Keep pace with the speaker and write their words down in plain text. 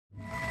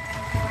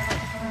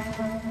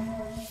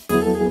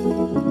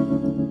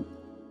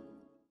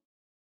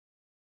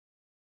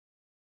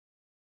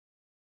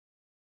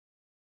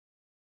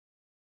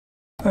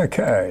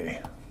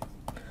Okay,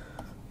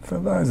 for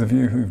those of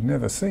you who've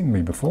never seen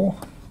me before,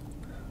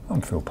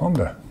 I'm Phil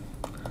Ponder.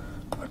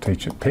 I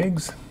teach at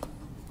PEGS,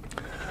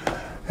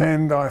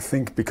 and I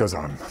think because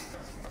I'm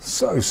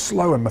so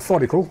slow and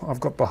methodical, I've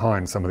got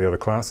behind some of the other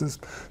classes.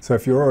 So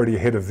if you're already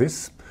ahead of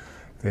this,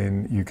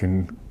 then you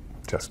can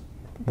just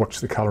watch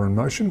the colour and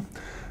motion,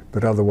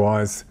 but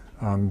otherwise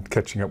I'm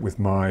catching up with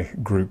my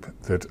group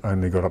that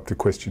only got up to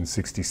question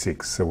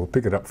 66. So we'll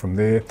pick it up from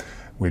there.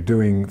 We're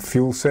doing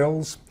fuel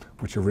cells,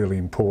 which are really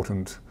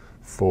important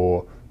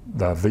for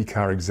the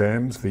VCAR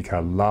exams.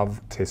 VCAR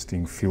love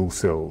testing fuel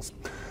cells.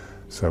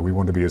 So we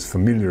want to be as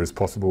familiar as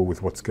possible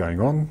with what's going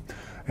on,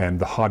 and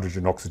the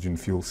hydrogen-oxygen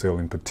fuel cell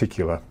in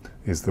particular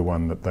is the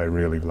one that they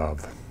really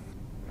love.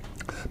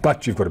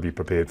 But you've got to be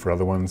prepared for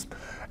other ones,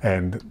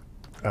 and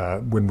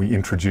when we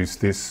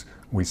introduced this,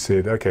 we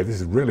said, okay, this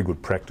is really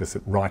good practice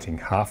at writing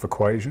half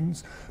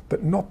equations,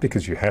 but not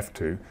because you have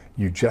to,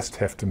 you just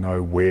have to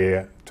know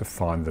where to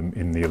find them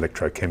in the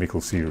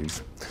electrochemical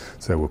series.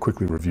 So we'll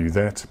quickly review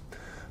that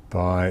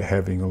by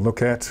having a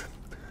look at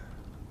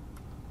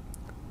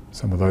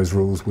some of those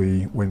rules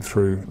we went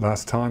through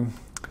last time.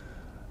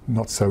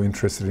 Not so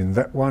interested in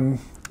that one.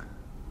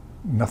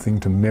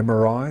 Nothing to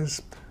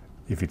memorize.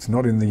 If it's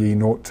not in the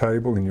E0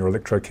 table in your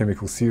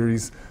electrochemical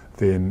series,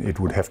 then it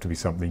would have to be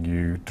something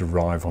you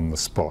derive on the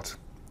spot.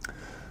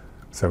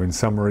 So in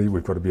summary,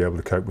 we've got to be able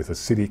to cope with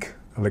acidic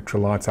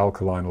electrolytes,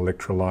 alkaline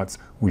electrolytes.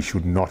 We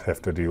should not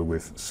have to deal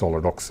with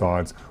solid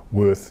oxides.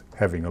 Worth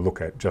having a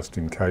look at just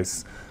in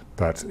case,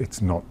 but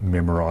it's not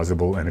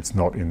memorizable and it's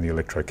not in the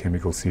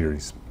electrochemical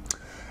series.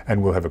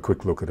 And we'll have a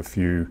quick look at a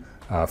few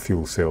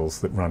fuel cells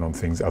that run on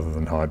things other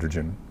than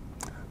hydrogen,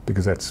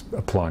 because that's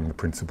applying the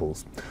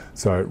principles.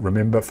 So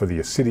remember, for the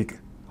acidic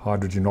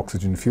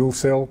hydrogen-oxygen fuel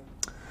cell,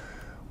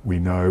 we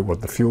know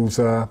what the fuels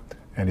are,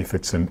 and if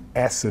it's an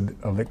acid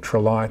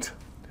electrolyte,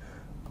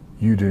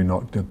 you do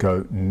not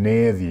go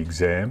near the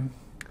exam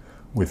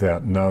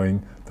without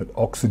knowing that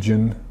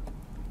oxygen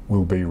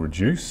will be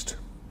reduced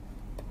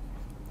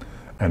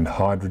and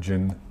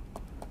hydrogen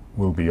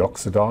will be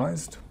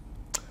oxidized,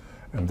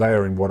 and they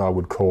are in what I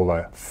would call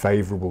a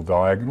favourable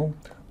diagonal,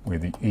 where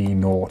the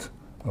E0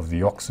 of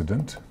the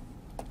oxidant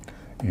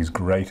is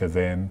greater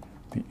than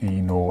the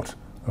E0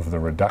 of the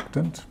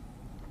reductant.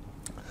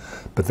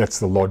 But that's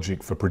the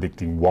logic for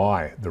predicting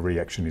why the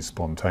reaction is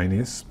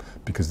spontaneous,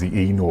 because the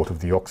E0 of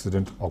the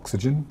oxidant,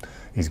 oxygen,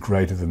 is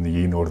greater than the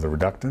E0 of the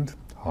reductant,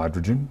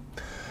 hydrogen.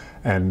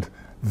 And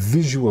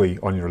visually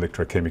on your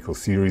electrochemical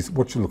series,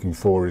 what you're looking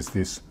for is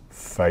this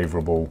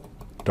favourable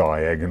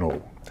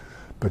diagonal.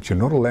 But you're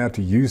not allowed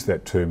to use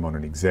that term on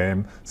an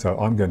exam, so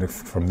I'm going to,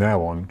 from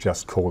now on,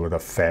 just call it a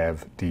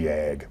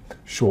FAV-diag,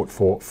 short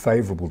for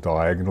favourable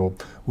diagonal.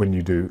 When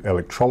you do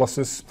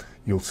electrolysis,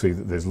 you'll see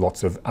that there's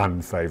lots of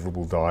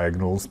unfavourable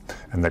diagonals,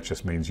 and that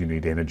just means you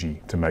need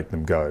energy to make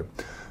them go.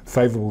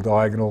 Favourable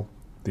diagonal,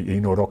 the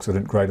E0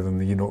 oxidant greater than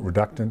the E0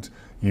 reductant,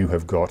 you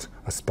have got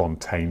a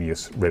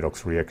spontaneous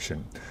redox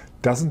reaction.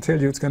 Doesn't tell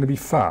you it's going to be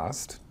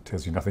fast,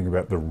 tells you nothing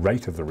about the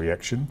rate of the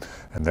reaction,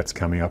 and that's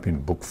coming up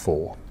in book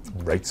 4,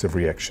 rates of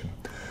reaction.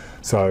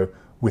 So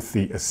with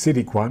the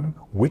acidic one,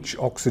 which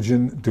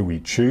oxygen do we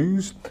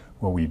choose?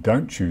 Well, we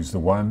don't choose the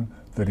one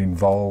that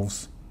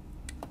involves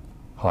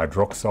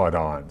hydroxide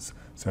ions.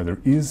 So there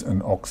is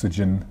an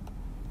oxygen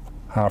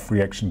half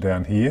reaction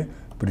down here,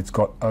 but it's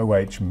got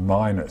OH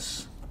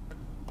minus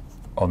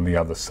on the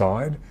other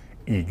side.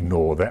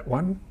 Ignore that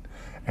one.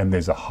 And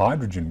there's a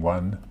hydrogen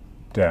one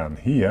down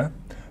here,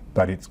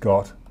 but it's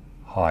got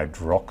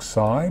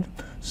hydroxide,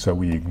 so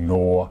we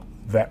ignore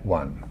that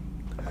one.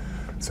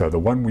 So the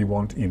one we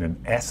want in an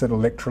acid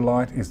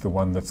electrolyte is the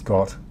one that's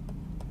got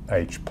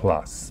H+.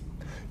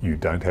 You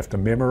don't have to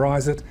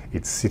memorize it.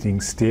 It's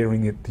sitting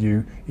staring at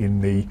you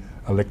in the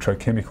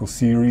electrochemical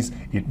series.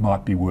 It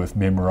might be worth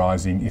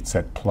memorizing. It's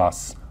at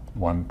plus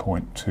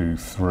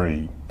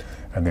 1.23.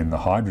 And then the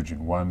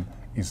hydrogen one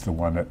is the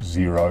one at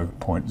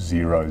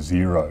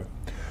 0.00,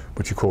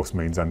 which of course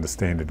means under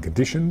standard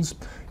conditions,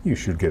 you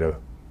should get a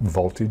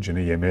voltage, an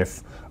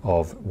EMF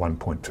of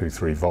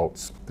 1.23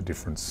 volts, the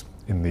difference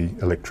in the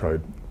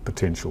electrode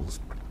potentials.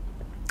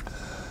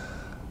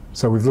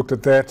 So we've looked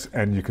at that,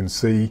 and you can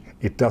see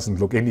it doesn't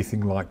look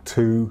anything like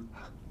two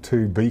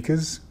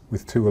beakers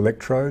with 2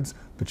 electrodes,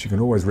 but you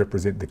can always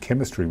represent the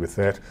chemistry with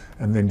that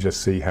and then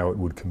just see how it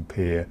would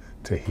compare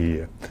to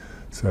here.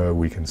 So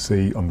we can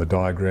see on the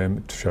diagram,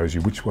 it shows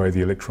you which way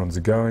the electrons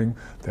are going.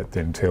 That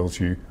then tells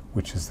you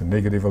which is the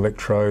negative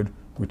electrode,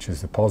 which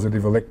is the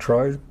positive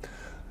electrode.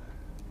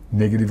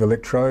 Negative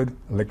electrode,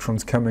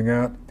 electrons coming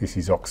out. This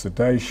is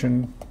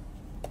oxidation.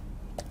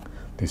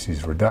 This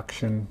is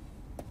reduction.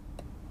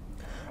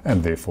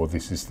 And therefore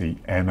this is the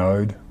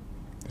anode.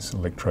 This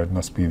electrode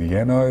must be the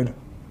anode.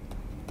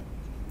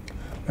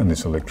 And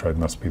this electrode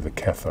must be the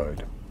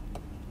cathode.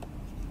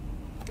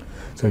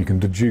 So you can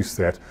deduce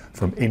that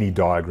from any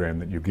diagram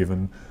that you're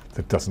given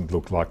that doesn't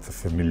look like the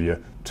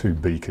familiar 2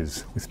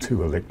 beakers with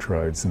 2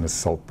 electrodes and a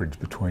salt bridge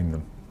between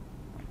them.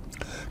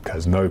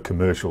 Because no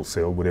commercial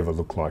cell would ever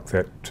look like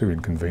that, too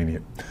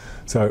inconvenient.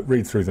 So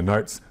read through the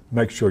notes,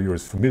 make sure you're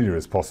as familiar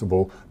as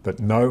possible, but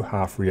no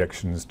half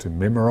reactions to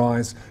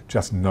memorise,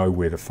 just know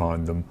where to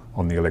find them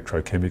on the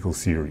electrochemical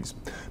series.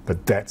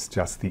 But that's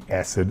just the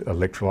acid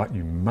electrolyte.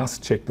 You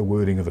must check the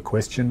wording of the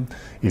question.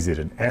 Is it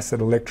an acid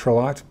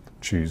electrolyte?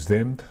 Choose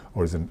them,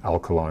 or is it an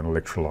alkaline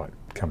electrolyte?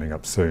 Coming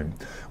up soon.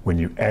 When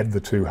you add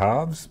the two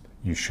halves,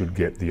 you should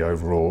get the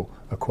overall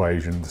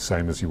equation the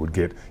same as you would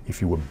get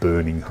if you were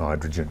burning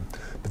hydrogen.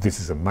 But this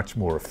is a much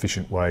more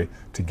efficient way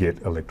to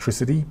get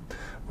electricity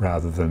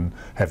rather than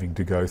having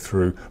to go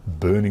through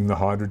burning the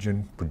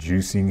hydrogen,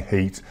 producing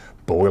heat,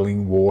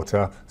 boiling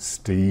water,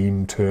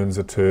 steam turns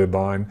a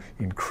turbine,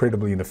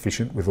 incredibly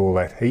inefficient with all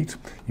that heat.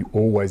 You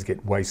always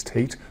get waste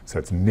heat, so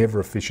it's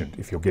never efficient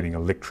if you're getting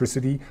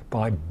electricity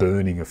by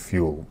burning a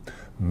fuel.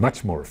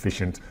 Much more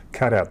efficient,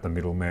 cut out the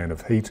middleman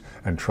of heat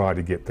and try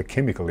to get the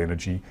chemical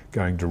energy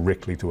going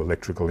directly to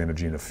electrical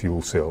energy in a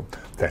fuel cell.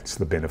 That's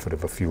the benefit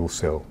of a fuel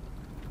cell.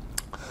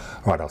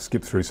 All right, I'll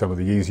skip through some of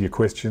the easier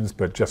questions,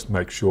 but just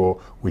make sure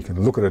we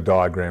can look at a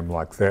diagram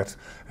like that,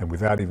 and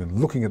without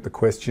even looking at the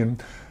question,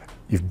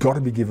 you've got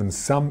to be given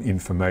some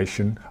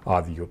information.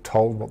 Either you're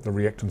told what the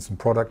reactants and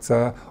products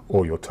are,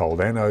 or you're told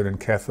anode and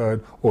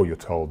cathode, or you're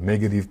told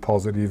negative,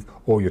 positive,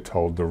 or you're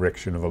told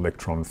direction of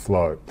electron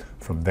flow.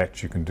 From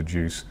that you can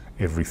deduce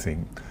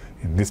everything.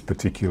 In this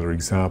particular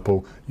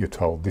example, you're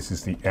told this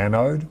is the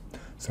anode,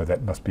 so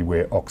that must be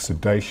where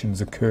oxidation's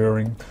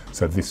occurring,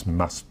 so this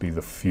must be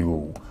the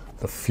fuel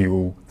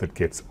that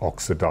gets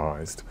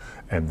oxidized,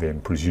 and then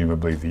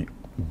presumably the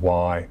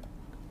Y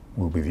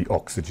will be the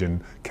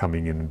oxygen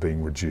coming in and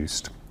being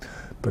reduced.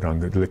 But I'm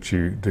going to let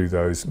you do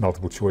those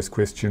multiple choice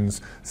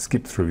questions,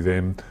 skip through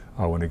them.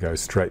 I want to go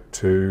straight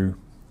to,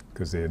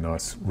 because they're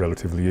nice,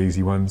 relatively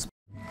easy ones,